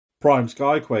Prime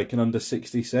Skyquake in under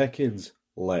 60 seconds.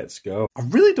 Let's go. I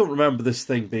really don't remember this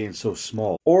thing being so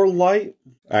small. Or light.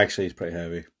 Actually, it's pretty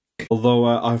heavy. Although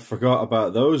I forgot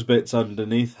about those bits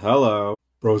underneath. Hello.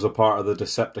 Bro's a part of the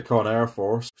Decepticon Air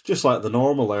Force. It's just like the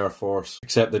normal Air Force.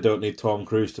 Except they don't need Tom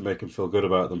Cruise to make them feel good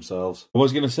about themselves. I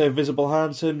was going to say visible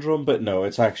hand syndrome, but no,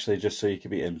 it's actually just so you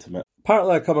can be intimate.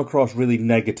 Apparently I come across really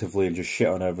negatively and just shit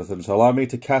on everything, so allow me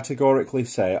to categorically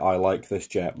say I like this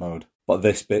jet mode. But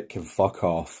this bit can fuck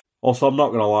off. Also, I'm not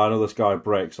going to lie, I know this guy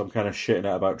breaks, so I'm kind of shitting it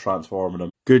about transforming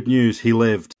him. Good news, he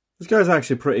lived. This guy's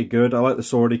actually pretty good. I like the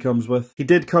sword he comes with. He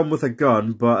did come with a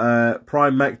gun, but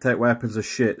Prime MechTech weapons are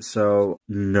shit, so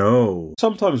no.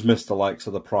 Sometimes miss the likes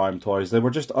of the Prime toys. They were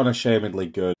just unashamedly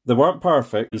good. They weren't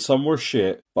perfect, and some were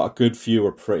shit, but a good few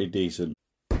were pretty decent.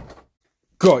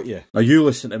 Got ya. Now you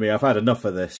listen to me, I've had enough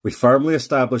of this. We firmly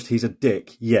established he's a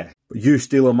dick, yeah. But you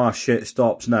stealing my shit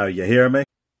stops now, you hear me?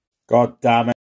 God damn it.